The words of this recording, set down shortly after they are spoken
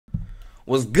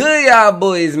What's good, y'all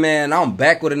boys, man? I'm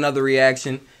back with another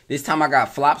reaction. This time I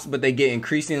got flops, but they get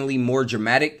increasingly more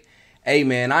dramatic. Hey,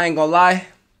 man, I ain't gonna lie.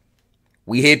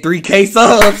 We hit 3K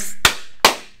subs.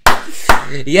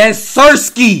 Yes,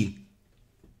 sirski.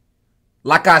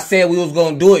 Like I said, we was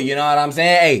gonna do it, you know what I'm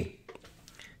saying? Hey,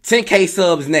 10K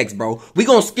subs next, bro. We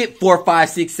gonna skip 4, 5,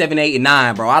 6, 7, 8, and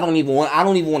 9, bro. I don't even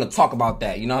want to talk about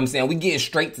that. You know what I'm saying? We getting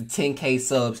straight to 10K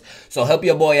subs. So help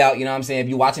your boy out, you know what I'm saying? If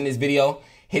you watching this video,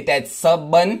 hit that sub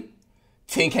button.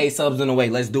 10K subs on the way.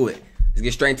 Let's do it. Let's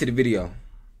get straight into the video.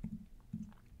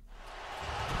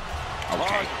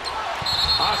 Okay.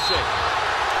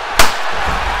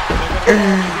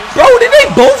 Bro, did they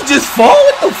both just fall?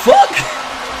 What the fuck?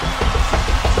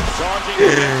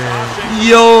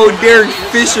 Yo, Derek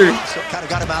Fisher.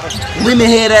 Lemon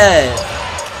head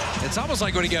ass. It's almost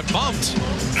like when he got bumped, he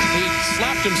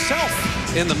slapped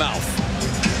himself in the mouth.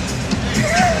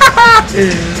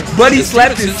 Buddy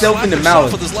slapped himself in the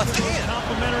mouth. With his left hand.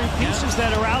 Complimentary pieces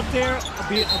that are out there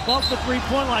above the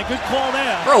three-point line. Good call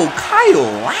there. Bro, Kyle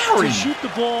Lowry. To shoot the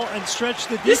ball and stretch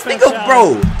the This defense nigga, out.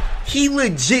 bro, he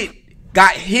legit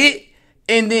got hit,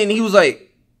 and then he was like,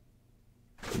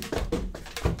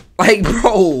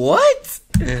 bro, what?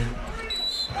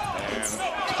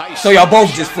 So y'all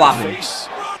both just flopping.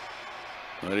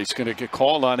 But he's going to get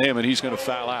called on him, and he's going to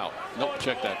foul out. Nope,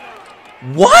 check that.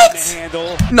 What?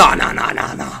 No.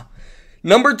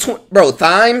 Number 20, bro,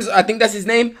 Thimes, I think that's his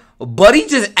name. Buddy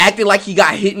just acted like he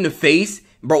got hit in the face,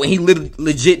 bro, and he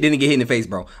legit didn't get hit in the face,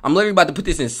 bro. I'm literally about to put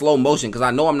this in slow motion because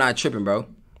I know I'm not tripping, bro.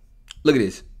 Look at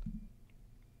this.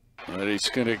 But he's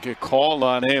going to get called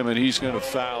on him, and he's going to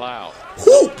foul out.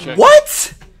 Who?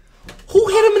 What? Who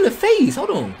hit him in the face? Hold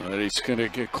on. But he's going to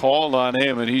get called on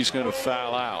him, and he's going to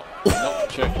foul out. Nope,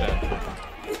 check that.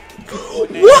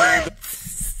 What?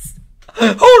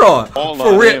 Hold on.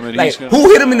 For real. Like, who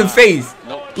hit him in the face?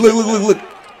 Nope, Look.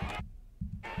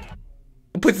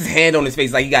 He puts his hand on his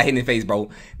face like he got hit in the face, bro.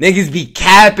 Niggas be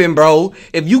capping, bro.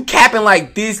 If you capping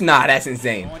like this, nah, that's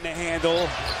insane. On the handle.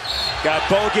 Got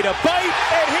Bogut a bite,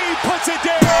 and he puts it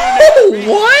down.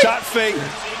 What? Shot fake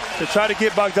to try to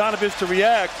get Bogdanovich to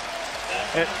react.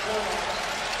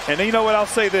 And then you know what? I'll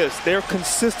say this. They're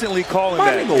consistently calling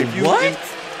My that. nigga, If you what?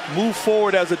 move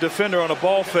forward as a defender on a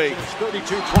ball fake. 32-24.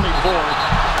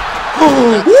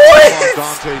 What?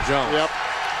 Dante Jones. Yep.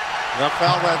 That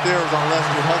foul right there was on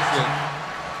Leslie Hudson.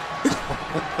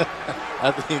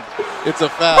 I think it's a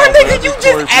foul. My nigga, you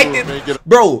just acted,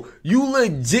 bro, you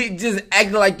legit just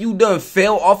acted like you done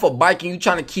fell off a bike and you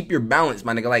trying to keep your balance,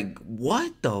 my nigga. Like,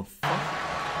 what the fuck?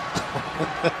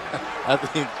 I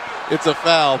think it's a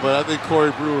foul, but I think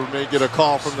Corey Brewer may get a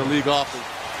call from the league office.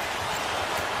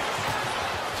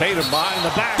 Tatum behind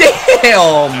the back.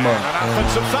 Damn! An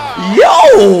offensive foul.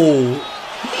 Yo!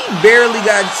 He barely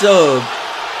got shoved.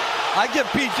 I give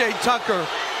PJ Tucker,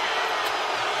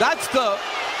 that's the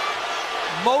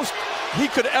most he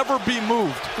could ever be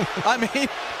moved. I mean,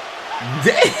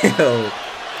 Damn!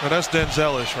 Well, that's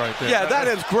Denzel-ish right there. yeah, that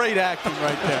is great acting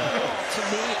right there. To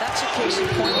me, that's a case in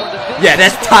point where the Yeah,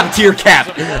 that's top tier cap.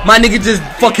 My nigga just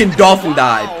fucking dolphin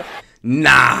dived.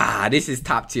 Nah, this is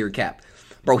top tier cap.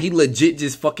 Bro, he legit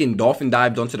just fucking dolphin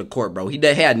dived onto the court, bro. He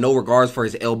had no regards for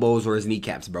his elbows or his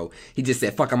kneecaps, bro. He just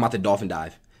said, fuck, I'm about to dolphin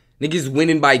dive. Niggas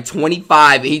winning by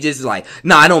 25, and he just like,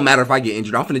 nah, it don't matter if I get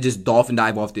injured. I'm finna just dolphin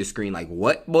dive off this screen. Like,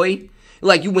 what, boy?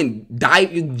 Like, you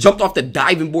jumped off the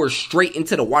diving board straight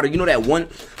into the water. You know that one?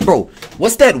 Bro,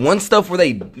 what's that one stuff where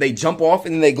they jump off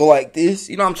and then they go like this?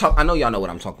 You know what I'm talking? I know y'all know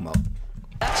what I'm talking about.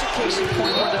 That's a case in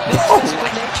point where the physical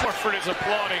nature. Horford is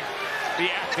applauding the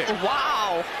acting.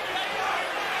 Wow.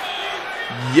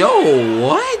 Yo,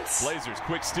 what? Blazers,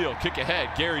 quick steal, kick ahead.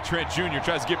 Gary Trent Jr.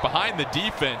 tries to get behind the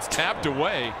defense, tapped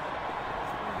away.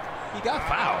 He got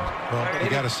fouled. Well, you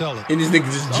got to sell it. And this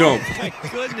nigga just jumped. My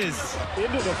goodness.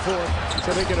 Into the fourth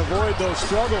so they can avoid those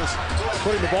struggles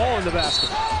putting the ball in the basket.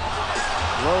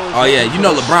 Oh, yeah, you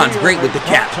know LeBron's great with the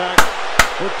cap.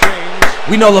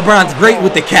 We know LeBron's great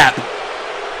with the cap.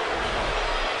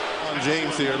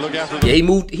 James here. Look after. Yeah, he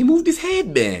moved his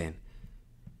headband.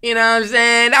 You know what I'm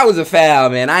saying? That was a foul,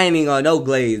 man. I ain't even gonna no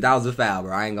glaze. That was a foul,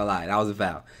 bro. I ain't gonna lie. That was a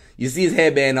foul. You see his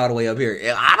headband all the way up here.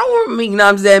 I don't remember, you know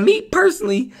what I'm saying? Me,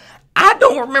 personally, I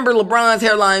don't remember LeBron's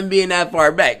hairline being that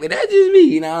far back. But that's just me,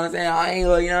 you know what I'm saying? I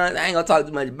ain't gonna talk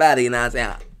too much about it, you know what I'm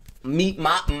saying? Me,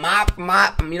 my, you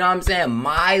know what I'm saying?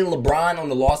 My LeBron on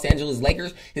the Los Angeles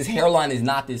Lakers, his hairline is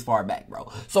not this far back,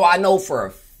 bro. So I know for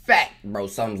a fact, bro,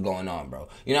 something's going on, bro.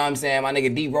 You know what I'm saying? My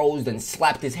nigga D Rose done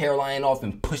slapped his hairline off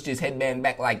and pushed his headband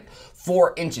back like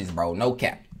 4 inches, bro. No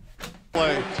cap.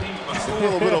 Play. A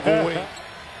little bit of a wing.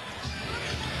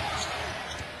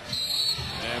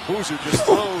 And Boozer just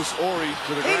throws Ori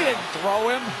to the ground. He didn't throw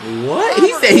him. What?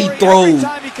 He said he throws. Every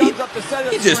time he comes up the center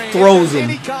of He the just screen, throws if him.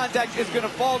 Any contact is going to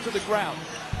fall to the ground.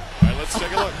 All right, let's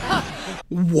take a look.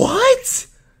 What?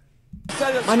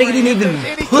 My nigga didn't even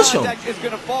push him. Is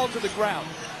going to fall to the ground.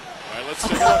 All right, let's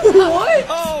take a look. What?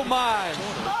 Oh my!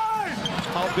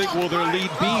 How big will their lead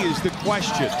be is the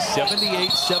question.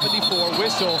 78-74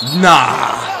 whistle.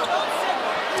 Nah.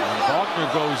 Wagner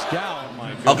goes down. My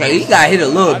goodness. Okay, he got hit a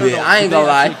little bit. I ain't gonna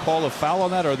lie. Call a foul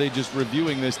on that, or are they just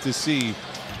reviewing this to see?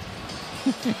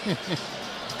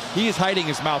 He is hiding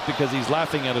his mouth because he's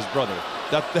laughing at his brother.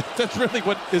 That's really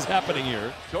what is happening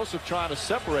here. Joseph trying to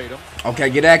separate him. Okay,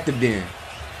 get active then.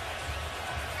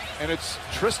 And it's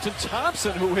Tristan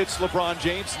Thompson who hits LeBron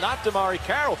James, not Damari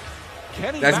Carroll.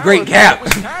 Kenny That's Mallard great cap. thought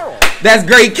it was Carroll. That's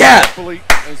great cap. Hopefully,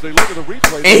 as they look at the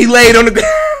replay, And he laid on the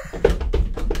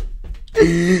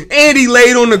and he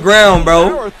laid on the ground, bro.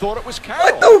 Mallard thought it was Carroll.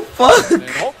 What the fuck? And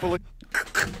hopefully,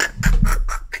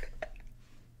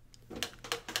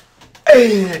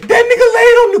 That nigga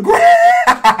laid on the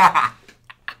ground.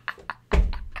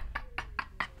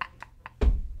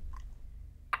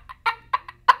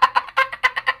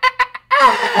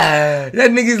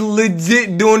 That nigga's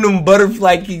legit doing them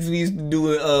butterfly kicks we used to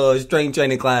do in strength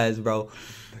training class, bro.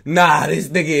 Nah, this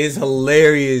nigga is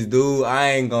hilarious, dude.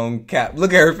 I ain't gonna cap.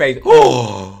 Look at her face.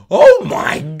 Oh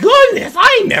my goodness.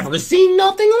 I ain't never seen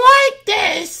nothing like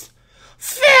this.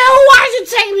 Phil, why'd you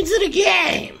take me to the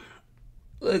game?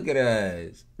 Look at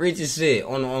us. Rich as shit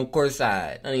on court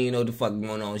side. I don't even know what the fuck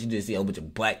going on. She just see a bunch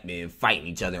of black men fighting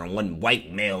each other and one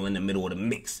white male in the middle of the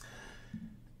mix.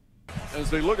 as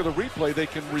they look at the replay, they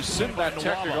can rescind that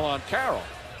technical on Carroll.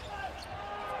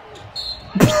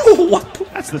 What?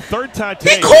 That's the third time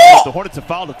today the Hornets have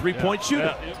fouled a three-point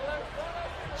shooter.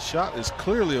 Shot is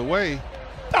clearly away.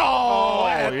 Oh,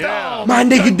 yeah. My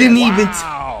nigga didn't even.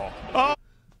 Wow.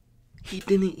 He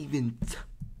didn't even.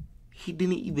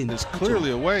 It's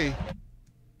clearly away.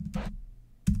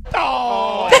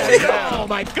 Oh, yeah. Oh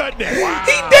my goodness. Wow.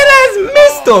 He dead ass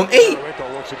missed him. He.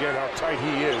 Once again, how tight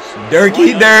he is.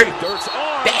 Dirty Dirk.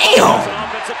 Damn.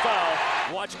 Offensive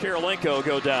foul. Watch Karolinko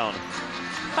go down.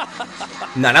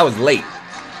 Nah, that was late.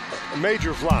 A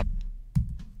major flop.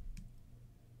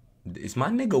 Is my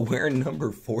nigga wearing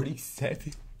number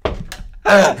 47? Who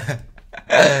the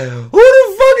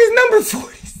fuck is number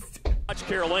 47? Watch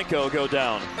Karolinko go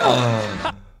down.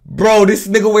 Bro, this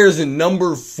nigga wears a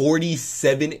number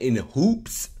 47 in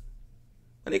hoops.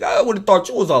 I think I would have thought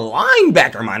you was a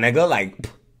linebacker, my nigga. Like,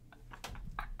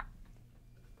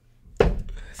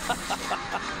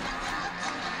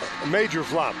 A major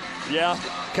flop. Yeah.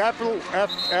 Capital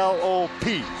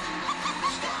F-L-O-P.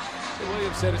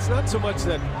 Williams said it's not so much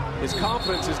that his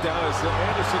confidence is down as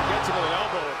Anderson gets him with an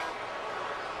elbow.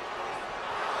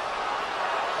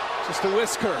 Just a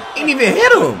whisker. he didn't even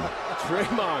hit him.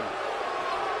 Draymond.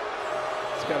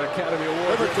 He's got an Academy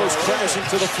Award. Everett goes crashing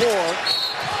to the floor.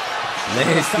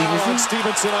 Lance Foul on Stevenson.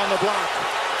 Stevenson on the block.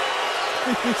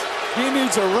 He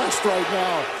needs a rest right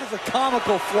now. This is a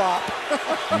comical flop.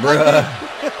 Bruh.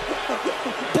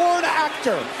 Born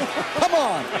actor. Come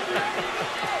on.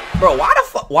 Bro,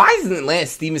 why isn't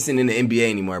Lance Stevenson in the NBA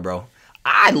anymore, bro?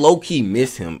 I low-key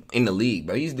miss him in the league,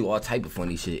 bro. He used to do all type of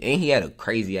funny shit. And he had a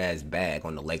crazy-ass bag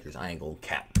on the Lakers. I ain't gonna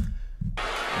cap.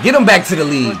 Get him back to the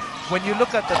league. When you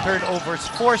look at the turnovers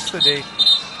forced today,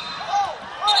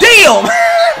 damn!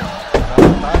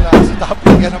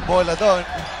 Tapping ng bola doon.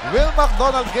 Will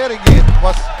McDonald getting it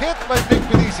was hit by Big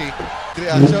Felici.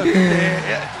 Reaction.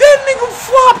 That nigga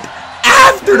flopped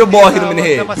after the ball hit him in the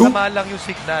head. Masama lang yung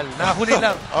signal. Nahuli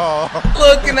lang.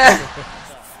 Looking at.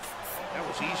 That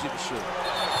was easy to shoot.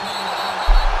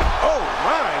 Oh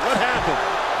my, what happened?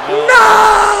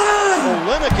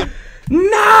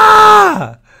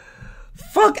 Nah!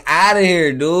 Fuck out of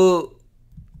here, dude.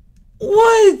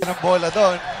 What? Ng bola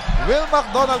doon. Will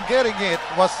McDonald getting it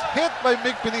was hit by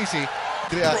Big Felici.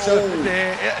 Reaction.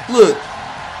 Look.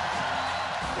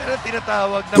 Pero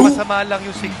tinatawag na masama lang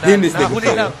yung signal.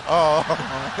 Nahuli lang.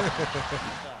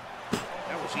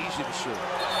 That was easy to shoot.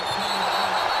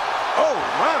 Oh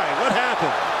my, what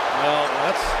happened? Well,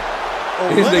 that's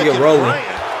This nigga rolling.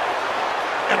 Bryant.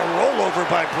 And a rollover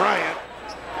by Bryant.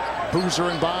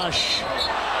 Boozer and Bosch.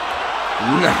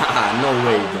 Nah, no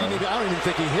way, bro. I don't even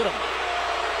think he hit him.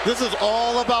 This is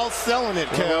all about selling it,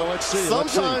 Kel. Well, let's see.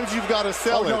 Sometimes you've got to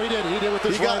sell it. No, he did. He did with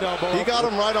this right elbow. He got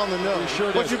him right on the nose. He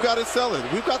sure but did. you've got to sell it.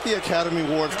 We've got the Academy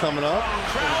Awards coming up.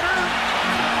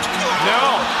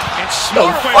 No. And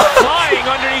Smart went flying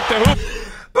underneath the hoop.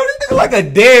 Bro, this nigga like a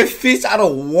dead fish out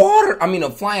of water. I mean, a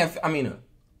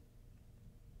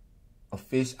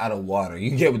fish out of water.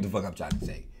 You get what the fuck I'm trying to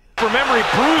say. Remember, he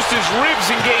bruised his ribs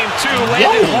in game 2,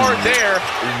 landed hard there.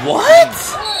 What?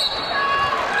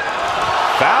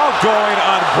 Foul going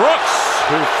on Brooks,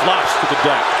 who flops to the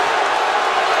deck.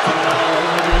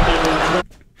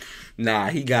 Nah,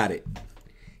 he got it.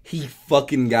 He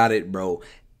fucking got it, bro.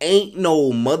 Ain't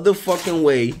no motherfucking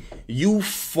way you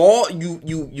fall,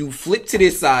 you flip to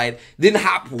this side, then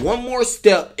hop one more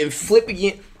step and flip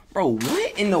again. Bro,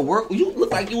 what in the world? You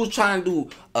look like you was trying to do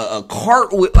a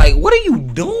cart with, like, what are you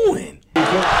doing?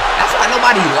 That's why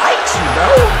nobody likes you,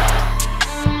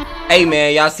 bro. Hey,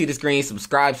 man, y'all see the screen.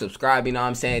 Subscribe, you know what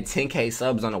I'm saying? 10K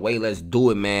subs on the way. Let's do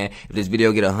it, man. If this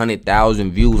video get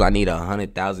 100,000 views, I need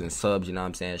 100,000 subs, you know what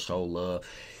I'm saying? Show love.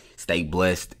 Stay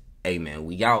blessed. Hey, man,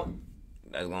 we out.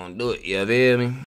 That's gonna do it. You feel me?